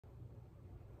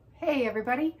Hey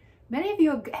everybody! Many of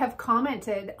you have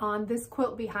commented on this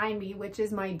quilt behind me, which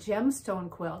is my gemstone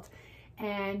quilt,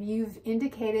 and you've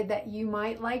indicated that you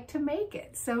might like to make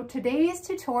it. So today's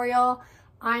tutorial,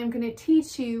 I'm going to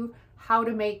teach you how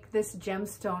to make this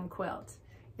gemstone quilt.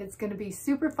 It's going to be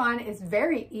super fun. It's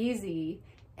very easy,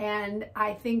 and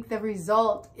I think the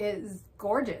result is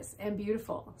gorgeous and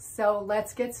beautiful. So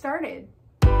let's get started.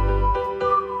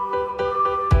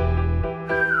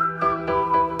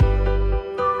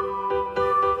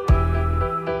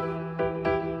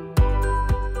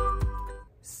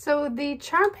 So the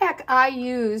charm pack I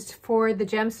used for the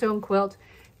gemstone quilt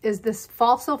is this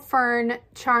Falsa Fern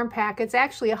charm pack. It's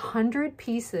actually 100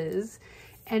 pieces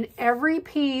and every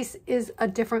piece is a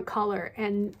different color.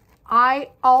 And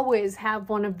I always have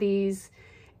one of these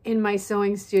in my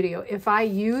sewing studio. If I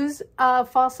use a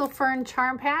Falsa Fern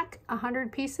charm pack,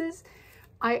 100 pieces,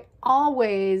 I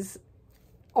always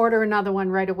order another one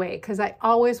right away because I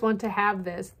always want to have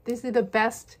this. These are the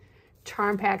best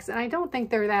charm packs, and I don't think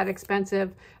they're that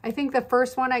expensive. I think the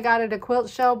first one I got at a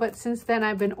quilt show, but since then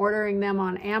I've been ordering them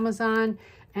on Amazon,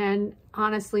 and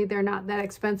honestly they're not that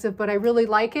expensive, but I really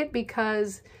like it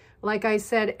because, like I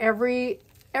said, every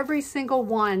single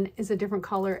one is a different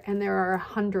color, and there are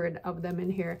 100 of them in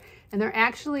here, and they're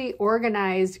actually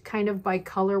organized kind of by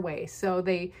colorway, so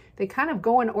they kind of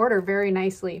go in order very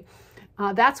nicely.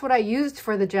 That's what I used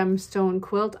for the gemstone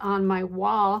quilt on my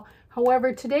wall.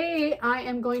 However, today I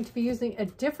am going to be using a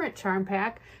different charm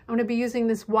pack. I'm going to be using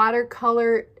this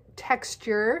watercolor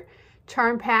texture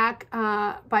charm pack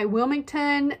by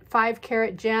Wilmington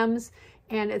 5-carat gems,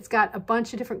 and it's got a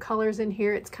bunch of different colors in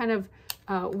here. It's kind of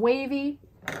wavy.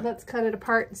 Let's cut it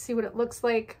apart and see what it looks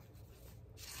like.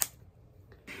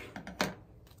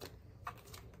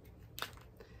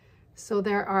 So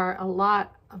there are a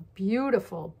lot of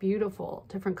beautiful, beautiful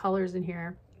different colors in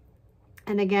here.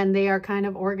 And again, they are kind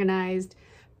of organized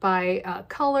by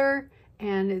color,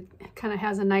 and it kind of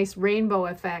has a nice rainbow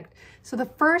effect. So the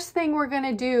first thing we're going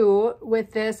to do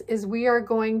with this is we are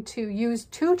going to use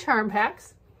 2 charm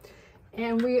packs,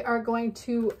 and we are going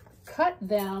to cut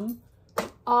them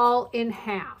all in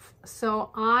half. So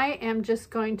I am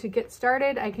just going to get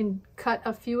started. I can cut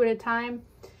a few at a time.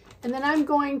 And then I'm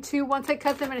going to, once I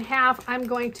cut them in half, I'm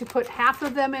going to put half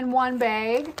of them in one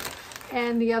bag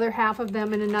and the other half of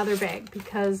them in another bag.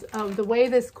 Because of the way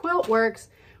this quilt works,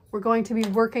 we're going to be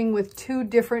working with 2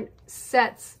 different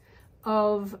sets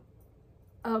of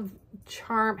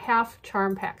half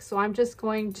charm packs. So I'm just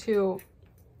going to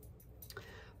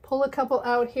pull a couple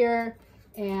out here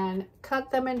and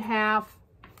cut them in half.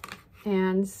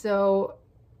 And so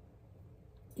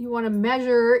you want to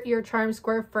measure your charm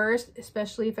square first,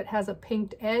 especially if it has a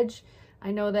pinked edge.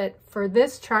 I know that for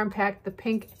this charm pack, the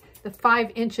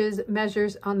 5 inches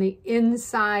measures on the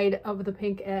inside of the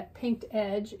pinked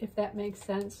edge, if that makes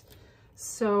sense.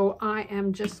 So I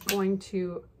am just going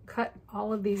to cut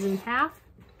all of these in half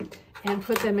and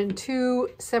put them in 2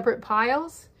 separate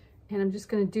piles. And I'm just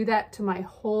going to do that to my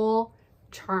whole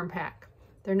charm pack.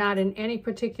 They're not in any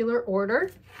particular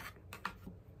order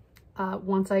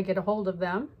once I get a hold of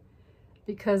them,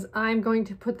 because I'm going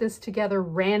to put this together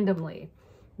randomly.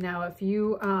 Now, if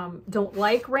you don't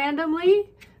like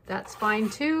randomly, that's fine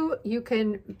too. You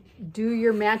can do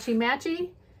your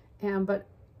matchy-matchy, but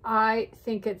I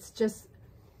think it's just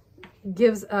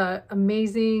gives a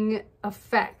amazing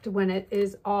effect when it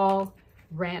is all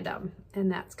random.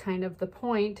 And that's kind of the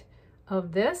point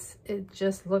of this. It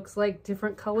just looks like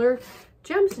different color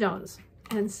gemstones.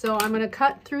 And so I'm going to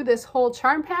cut through this whole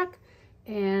charm pack,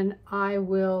 and I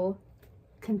will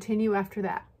continue after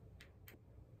that.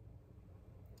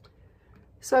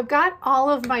 So I've got all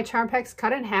of my charm packs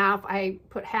cut in half. I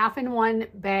put half in one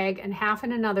bag and half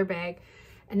in another bag.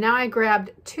 And now I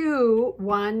grabbed 2,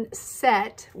 one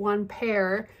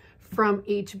pair from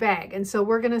each bag. And so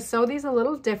we're going to sew these a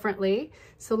little differently.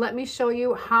 So let me show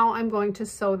you how I'm going to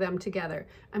sew them together.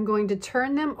 I'm going to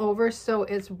turn them over so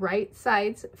it's right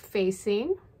sides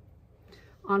facing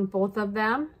on both of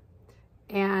them.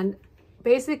 And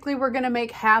basically we're going to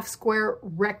make half square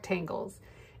rectangles.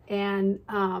 And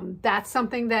that's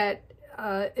something that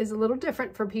is a little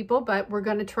different for people, but we're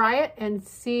going to try it and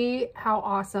see how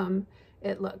awesome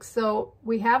it looks. So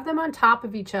we have them on top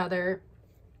of each other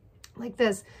like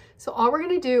this. So all we're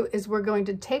going to do is we're going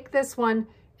to take this one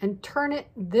and turn it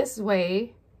this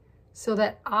way so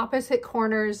that opposite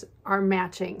corners are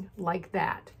matching like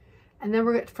that. And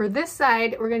then for this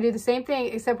side, we're going to do the same thing,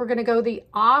 except we're going to go the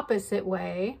opposite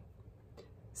way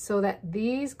so that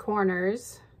these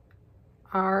corners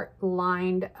are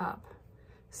lined up.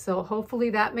 So hopefully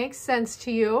that makes sense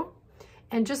to you.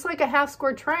 And just like a half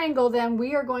square triangle, then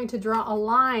we are going to draw a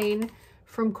line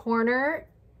from corner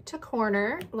to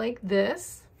corner like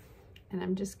this. And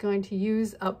I'm just going to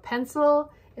use a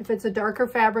pencil. If it's a darker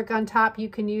fabric on top, you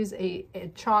can use a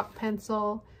chalk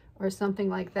pencil or something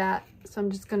like that. So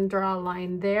I'm just going to draw a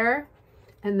line there.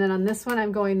 And then on this one,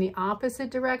 I'm going the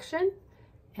opposite direction.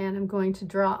 And I'm going to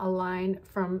draw a line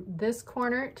from this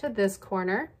corner to this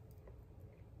corner.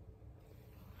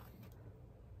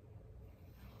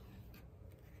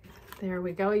 There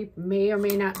we go. You may or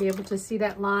may not be able to see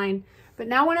that line. But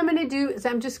now what I'm going to do is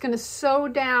I'm just going to sew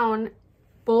down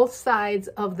both sides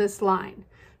of this line.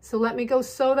 So let me go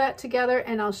sew that together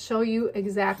and I'll show you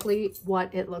exactly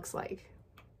what it looks like.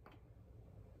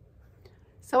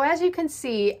 So as you can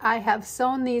see, I have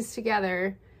sewn these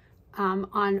together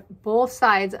on both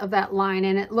sides of that line,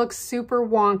 and it looks super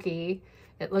wonky.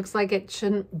 It looks like it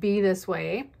shouldn't be this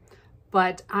way,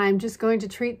 but I'm just going to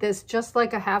treat this just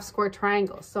like a half square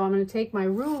triangle. So I'm going to take my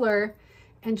ruler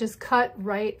and just cut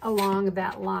right along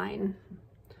that line.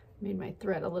 Made my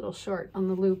thread a little short on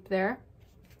the loop there.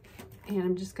 And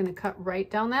I'm just going to cut right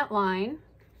down that line.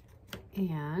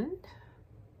 And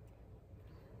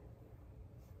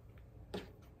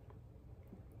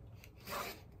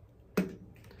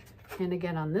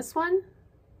again on this one.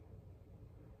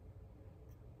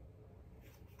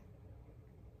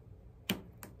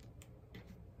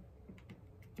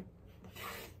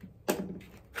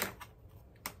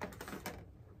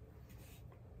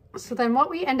 So then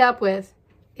what we end up with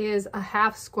is a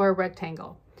half square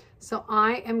rectangle. So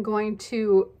I am going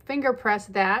to finger press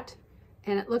that,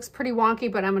 and it looks pretty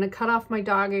wonky, but I'm going to cut off my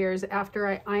dog ears after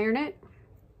I iron it.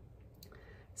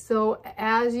 So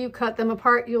as you cut them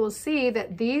apart, you will see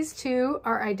that these two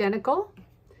are identical.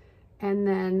 And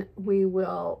then we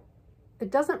will, it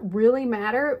doesn't really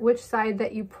matter which side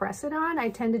that you press it on. I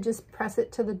tend to just press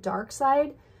it to the dark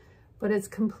side, but it's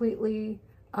completely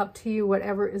up to you,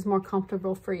 whatever is more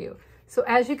comfortable for you. So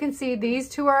as you can see, these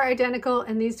two are identical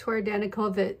and these two are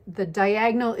identical. The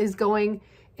diagonal is going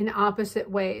in opposite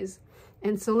ways.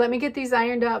 And so let me get these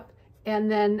ironed up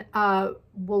and then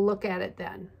we'll look at it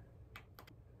then.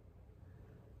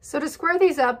 So to square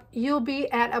these up, you'll be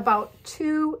at about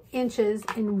 2 inches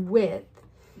in width.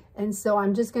 And so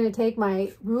I'm just going to take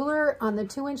my ruler on the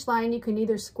 2-inch line. You can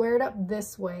either square it up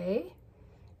this way,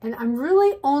 and I'm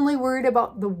really only worried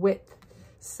about the width.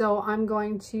 So I'm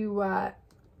going to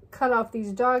cut off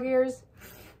these dog ears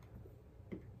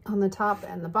on the top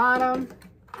and the bottom,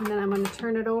 and then I'm going to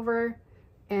turn it over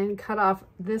and cut off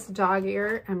this dog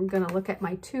ear. I'm going to look at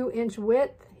my 2-inch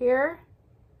width here.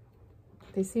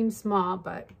 They seem small,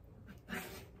 but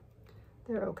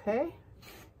they're okay.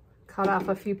 Cut off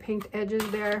a few pinked edges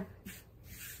there.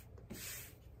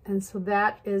 And so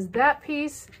that is that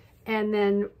piece. And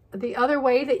then the other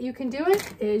way that you can do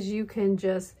it is you can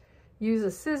just use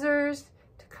a scissors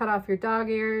to cut off your dog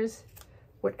ears,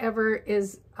 whatever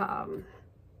is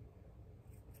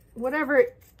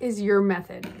your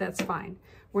method, that's fine.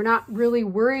 We're not really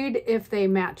worried if they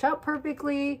match up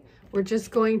perfectly. We're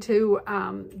just going to,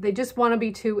 they just want to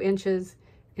be 2 inches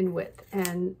in width.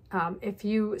 And if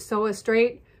you sew a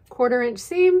straight 1/4 inch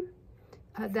seam,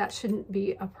 that shouldn't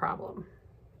be a problem.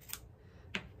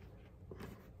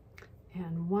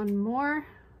 And one more.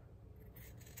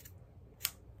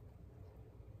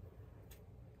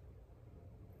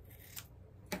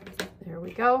 There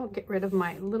we go. Get rid of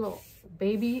my little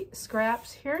baby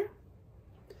scraps here.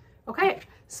 Okay,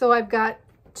 so I've got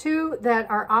 2 that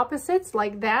are opposites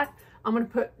like that. I'm going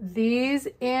to put these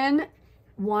in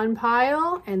one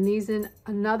pile and these in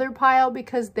another pile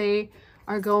because they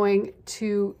are going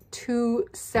to 2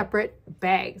 separate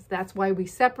bags. That's why we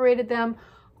separated them.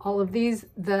 All of these,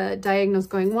 the diagonals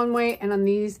going one way, and on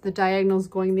these, the diagonals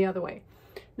going the other way.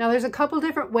 Now there's a couple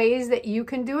different ways that you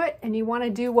can do it, and you want to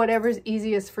do whatever's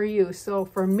easiest for you. So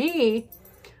for me,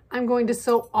 I'm going to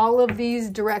sew all of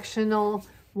these directional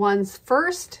ones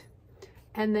first,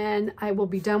 and then I will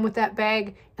be done with that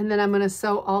bag, and then I'm going to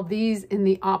sew all these in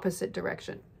the opposite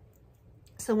direction.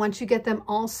 So once you get them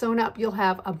all sewn up, you'll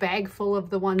have a bag full of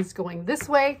the ones going this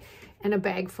way and a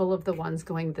bag full of the ones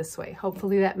going this way.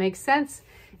 Hopefully that makes sense.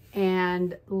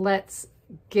 And let's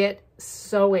get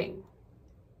sewing.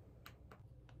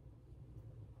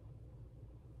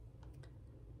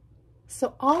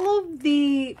 So all of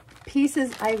the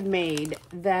pieces I've made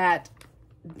that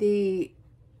the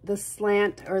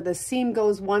slant or the seam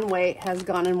goes one way has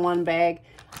gone in one bag.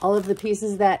 All of the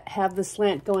pieces that have the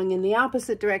slant going in the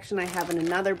opposite direction I have in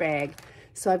another bag.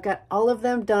 So I've got all of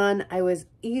them done. I was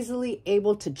easily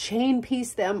able to chain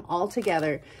piece them all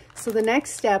together. So the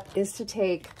next step is to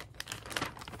take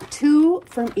 2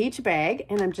 from each bag,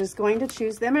 and I'm just going to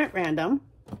choose them at random.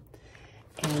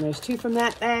 And there's 2 from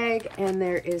that bag, and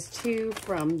there is 2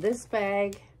 from this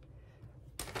bag.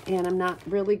 And I'm not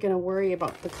really going to worry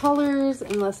about the colors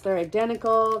unless they're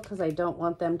identical, because I don't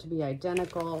want them to be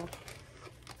identical.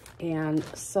 And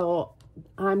so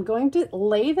I'm going to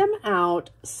lay them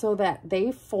out so that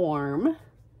they form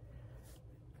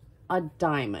a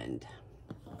diamond.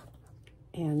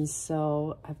 And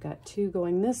so I've got 2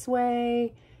 going this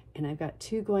way, and I've got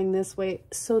 2 going this way.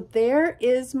 So there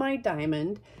is my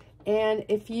diamond. And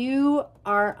if you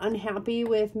are unhappy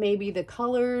with maybe the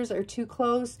colors are too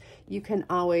close, you can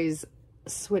always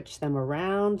switch them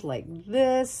around like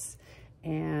this.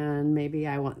 And maybe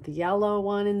I want the yellow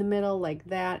one in the middle like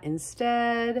that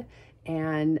instead.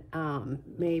 And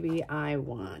maybe I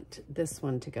want this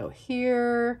one to go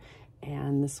here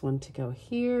and this one to go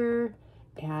here.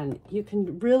 And you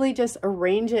can really just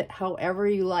arrange it however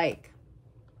you like.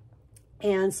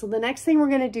 And so the next thing we're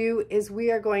going to do is we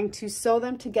are going to sew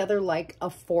them together like a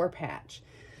 4-patch.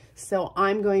 So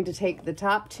I'm going to take the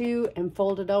top 2 and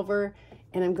fold it over,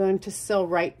 and I'm going to sew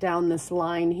right down this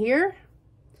line here.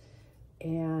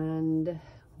 And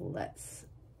let's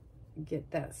get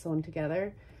that sewn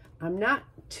together. I'm not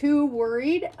too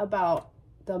worried about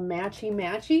the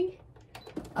matchy-matchy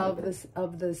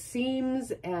of the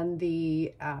seams and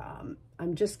the,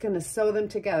 I'm just going to sew them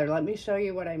together. Let me show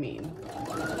you what I mean.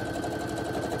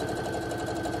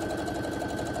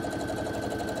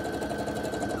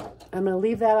 I'm going to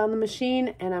leave that on the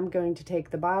machine, and I'm going to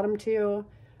take the bottom 2,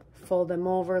 fold them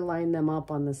over, line them up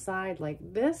on the side like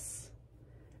this,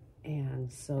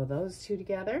 and sew those 2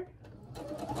 together.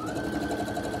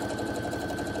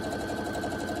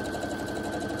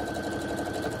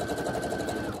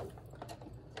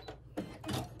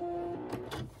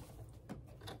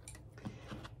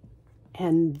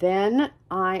 And then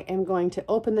I am going to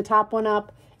open the top one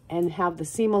up and have the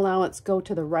seam allowance go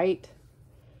to the right.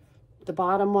 The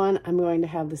bottom one, I'm going to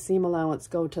have the seam allowance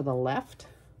go to the left.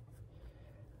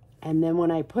 And then when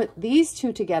I put these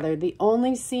 2 together, the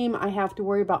only seam I have to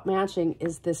worry about matching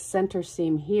is this center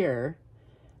seam here.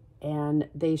 And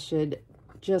they should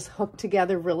just hook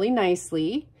together really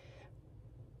nicely.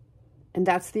 And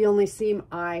that's the only seam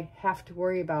I have to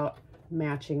worry about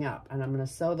matching up. And I'm going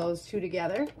to sew those 2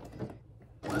 together.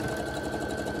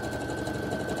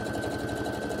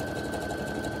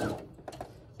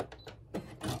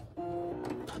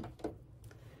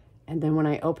 And then when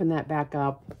I open that back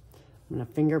up, I'm going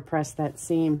to finger press that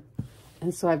seam.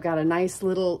 And so I've got a nice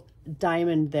little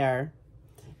diamond there.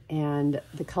 And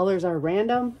the colors are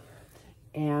random.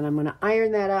 And I'm going to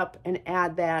iron that up and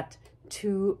add that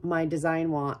to my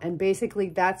design wall. And basically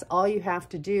that's all you have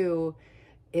to do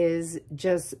is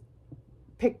just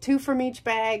pick 2 from each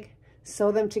bag,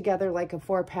 sew them together like a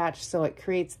 4-patch so it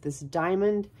creates this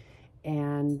diamond.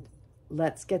 And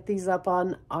let's get these up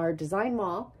on our design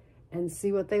wall and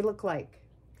see what they look like.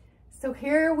 So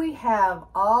here we have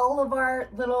all of our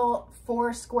little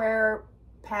 4 square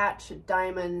patch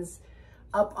diamonds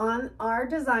up on our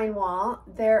design wall.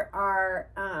 There are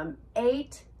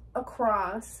 8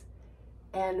 across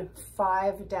and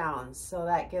 5 down. So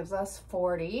that gives us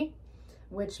 40,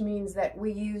 which means that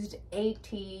we used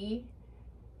 80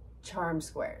 charm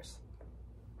squares,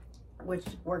 which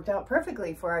worked out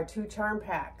perfectly for our 2 charm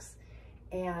packs.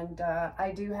 And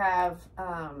I do have,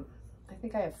 I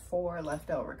think I have 4 left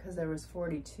over because there was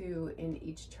 42 in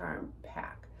each charm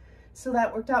pack. So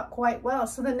that worked out quite well.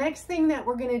 So the next thing that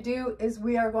we're going to do is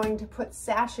we are going to put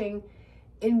sashing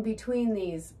in between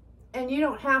these. And you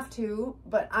don't have to,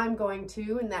 but I'm going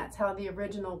to, and that's how the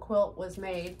original quilt was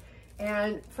made.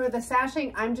 And for the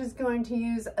sashing, I'm just going to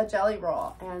use a jelly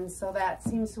roll. And so that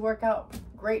seems to work out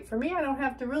great for me. I don't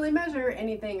have to really measure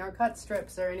anything or cut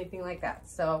strips or anything like that.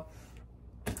 So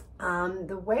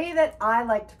the way that I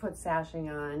like to put sashing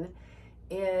on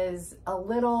is a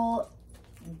little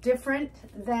different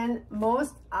than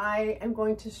most. I am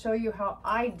going to show you how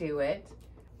I do it.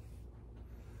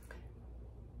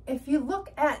 If you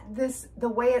look at this, the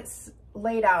way it's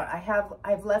laid out,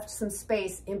 I've left some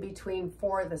space in between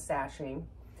for the sashing.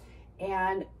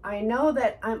 And I know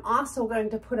that I'm also going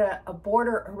to put a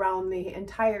border around the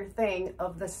entire thing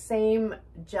of the same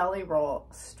jelly roll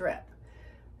strip.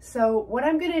 So what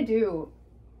I'm going to do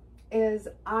is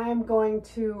I'm going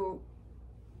to,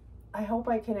 I hope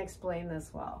I can explain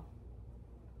this well.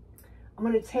 I'm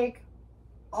going to take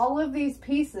all of these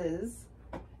pieces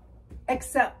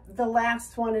except the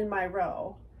last one in my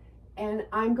row, and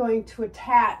I'm going to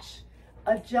attach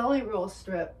a jelly roll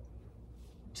strip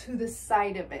to the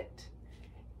side of it.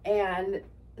 And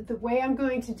the way I'm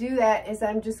going to do that is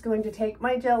I'm just going to take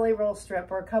my jelly roll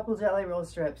strip or a couple jelly roll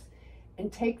strips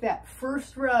and take that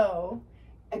first row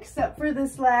except for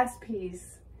this last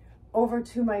piece, over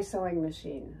to my sewing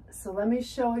machine. So let me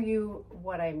show you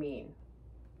what I mean.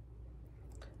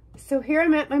 So here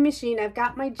I'm at my machine. I've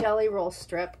got my jelly roll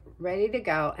strip ready to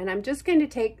go, and I'm just going to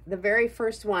take the very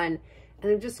first one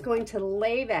and I'm just going to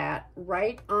lay that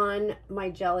right on my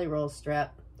jelly roll strip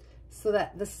so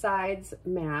that the sides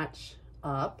match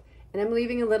up. And I'm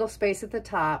leaving a little space at the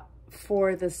top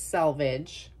for the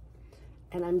selvage.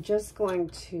 And I'm just going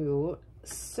to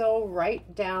sew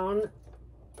right down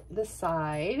the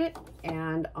side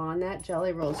and on that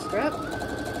jelly roll strip.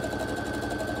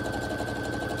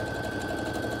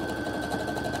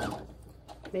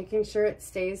 Making sure it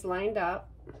stays lined up.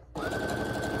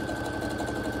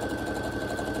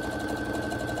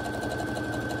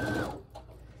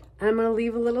 I'm going to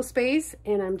leave a little space,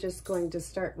 and I'm just going to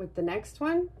start with the next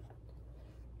one.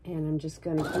 And I'm just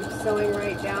going to keep sewing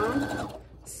right down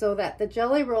so that the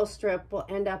jelly roll strip will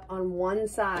end up on one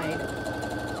side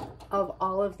of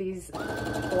all of these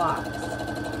blocks.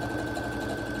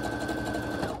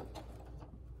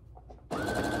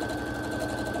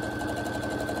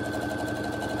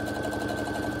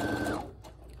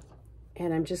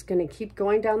 And I'm just going to keep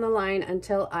going down the line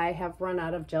until I have run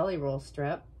out of jelly roll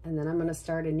strip, and then I'm going to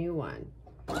start a new one.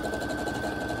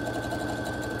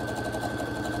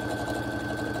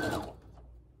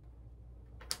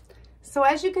 So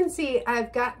as you can see,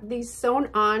 I've got these sewn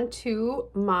on to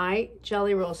my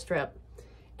jelly roll strip.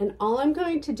 And all I'm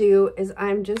going to do is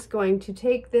I'm just going to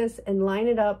take this and line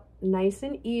it up nice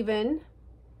and even.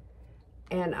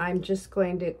 And I'm just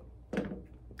going to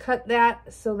cut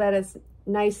that so that it's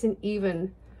nice and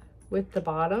even with the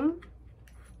bottom,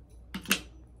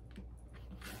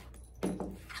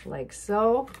 like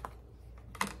so.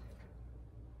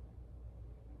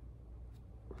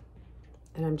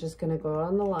 And I'm just going to go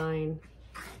on the line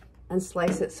and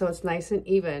slice it so it's nice and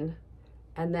even.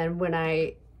 And then when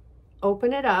I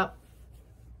open it up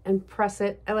and press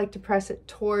it, I like to press it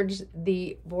towards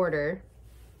the border.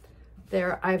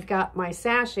 There, I've got my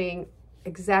sashing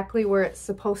exactly where it's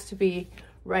supposed to be,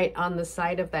 right on the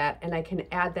side of that, and I can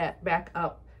add that back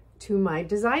up to my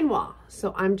design wall.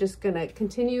 So I'm just gonna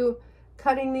continue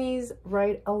cutting these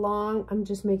right along. I'm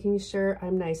just making sure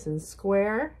I'm nice and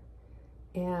square,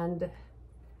 and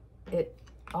it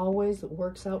always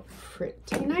works out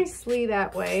pretty nicely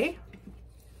that way.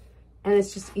 And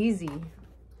it's just easy.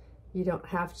 You don't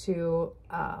have to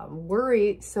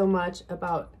worry so much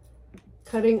about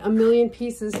cutting a million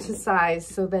pieces to size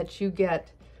so that you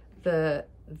get the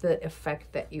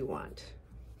effect that you want.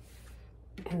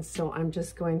 And so I'm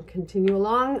just going to continue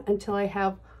along until I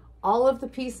have all of the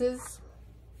pieces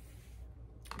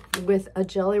with a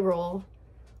jelly roll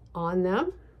on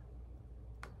them,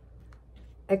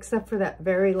 except for that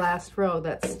very last row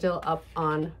that's still up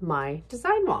on my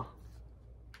design wall.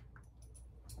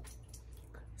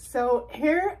 So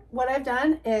here, what I've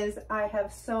done is I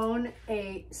have sewn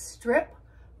a strip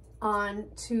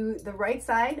onto the right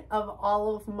side of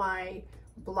all of my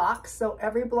blocks. So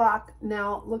every block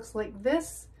now looks like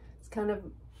this. It's kind of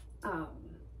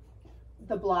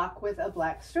the block with a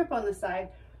black strip on the side,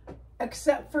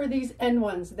 except for these end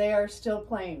ones. They are still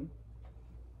plain.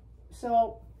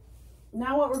 So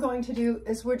now what we're going to do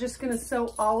is we're just going to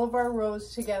sew all of our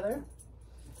rows together,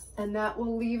 and that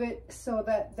will leave it so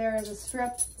that there is a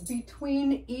strip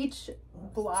between each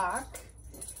block.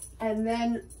 And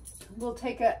then we'll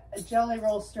take a jelly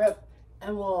roll strip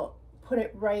and we'll put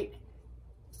it right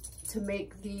to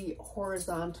make the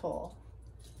horizontal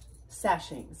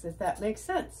sashings, if that makes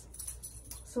sense.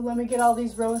 So let me get all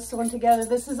these rows sewn together.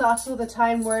 This is also the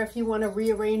time where if you want to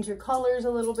rearrange your colors a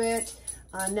little bit,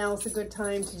 now's a good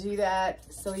time to do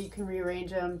that, so you can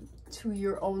rearrange them to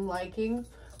your own liking.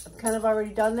 I've kind of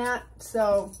already done that,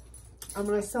 so I'm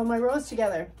going to sew my rows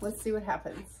together. Let's see what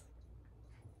happens.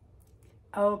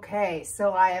 Okay,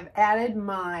 so I have added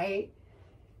my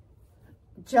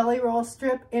jelly roll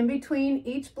strip in between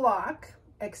each block,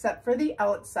 except for the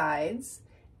outsides.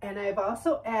 And I've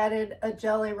also added a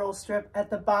jelly roll strip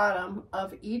at the bottom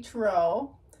of each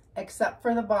row, except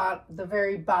for the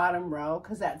very bottom row,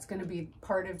 because that's going to be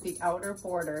part of the outer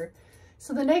border.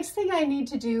 So the next thing I need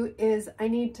to do is I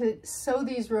need to sew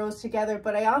these rows together,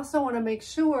 but I also want to make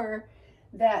sure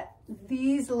that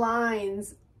these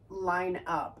lines line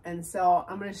up. And so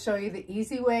I'm going to show you the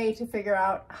easy way to figure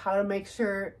out how to make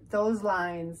sure those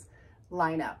lines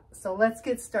line up. So let's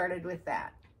get started with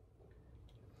that.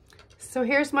 So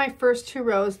here's my first two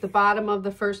rows, the bottom of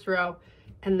the first row,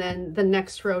 and then the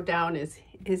next row down is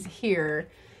here.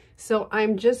 So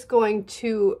I'm just going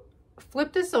to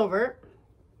flip this over,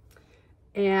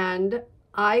 and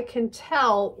I can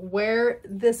tell where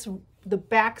the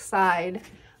back side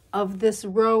of this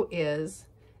row is,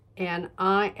 and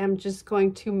I am just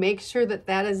going to make sure that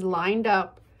that is lined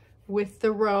up with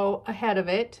the row ahead of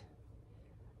it,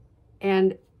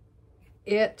 and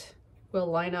it will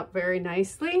line up very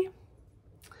nicely.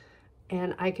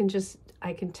 And I can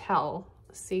tell,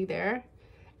 see there.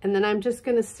 And then I'm just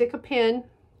gonna stick a pin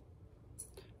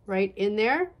right in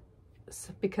there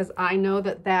because I know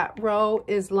that that row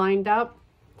is lined up,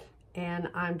 and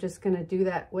I'm just gonna do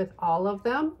that with all of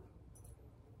them.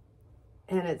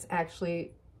 And it's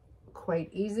actually quite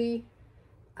easy.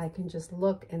 I can just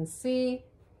look and see,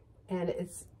 and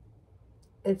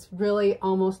it's really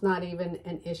almost not even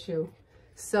an issue.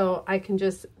 So I can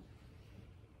just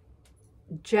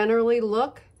generally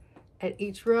look at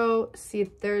each row, see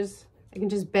if there's, I can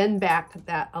just bend back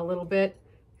that a little bit,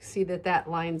 see that that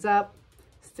lines up,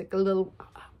 stick a little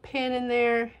pin in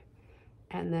there,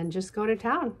 and then just go to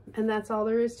town. And that's all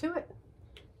there is to it.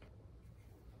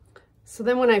 So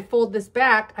then when I fold this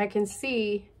back, I can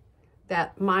see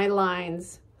that my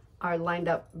lines are lined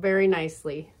up very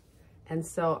nicely. And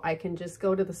so I can just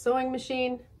go to the sewing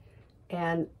machine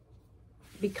and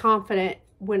be confident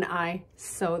when I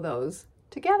sew those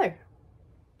together.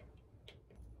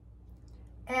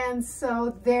 And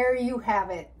so there you have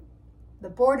it. The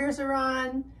borders are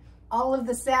on, all of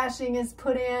the sashing is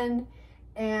put in,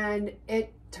 and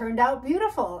it turned out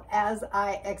beautiful as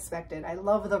I expected. I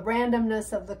love the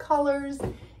randomness of the colors.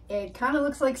 It kind of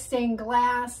looks like stained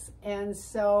glass, and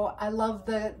so I love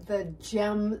the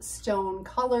gemstone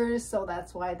colors, so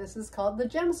that's why this is called the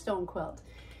Gemstone Quilt.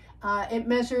 It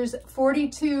measures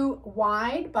 42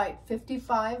 wide by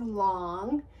 55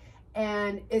 long,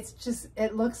 and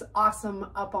it looks awesome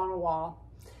up on a wall.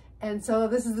 And so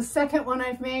this is the second one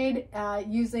I've made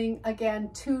using, again,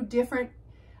 2 different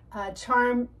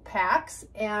charm packs,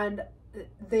 and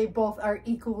they both are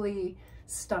equally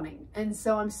stunning. And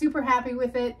so I'm super happy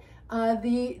with it.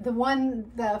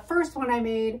 The first one I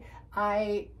made,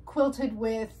 I quilted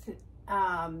with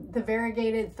the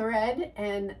variegated thread,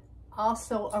 and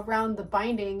also around the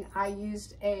binding, I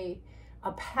used a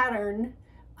pattern,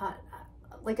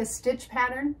 like a stitch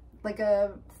pattern, like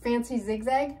a fancy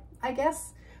zigzag, I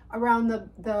guess, around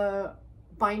the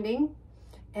binding.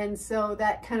 And so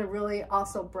that kind of really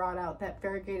also brought out that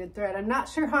variegated thread. I'm not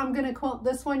sure how I'm gonna quilt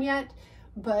this one yet,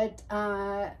 but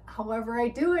however I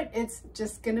do it, it's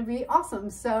just gonna be awesome.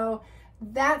 So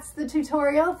that's the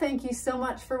tutorial. Thank you so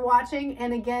much for watching.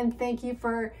 And again, thank you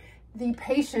for the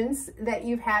patience that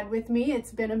you've had with me.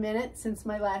 It's been a minute since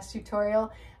my last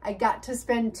tutorial. I got to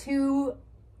spend 2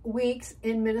 weeks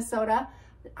in Minnesota.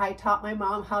 I taught my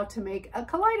mom how to make a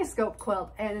kaleidoscope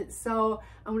quilt, and so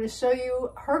I'm going to show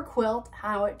you her quilt,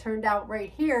 how it turned out right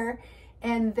here.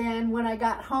 And then when I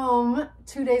got home,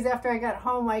 2 days after I got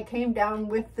home, I came down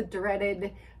with the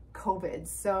dreaded COVID.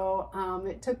 So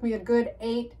it took me a good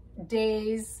 8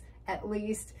 days at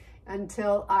least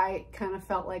until I kind of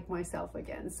felt like myself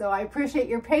again. So I appreciate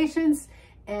your patience,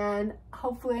 and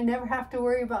hopefully I never have to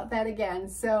worry about that again.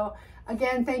 So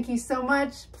again, thank you so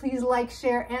much. Please like,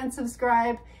 share, and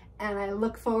subscribe, and I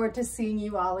look forward to seeing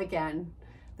you all again.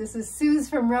 This is Suze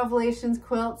from Revelations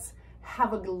Quilts.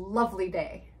 Have a lovely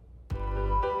day.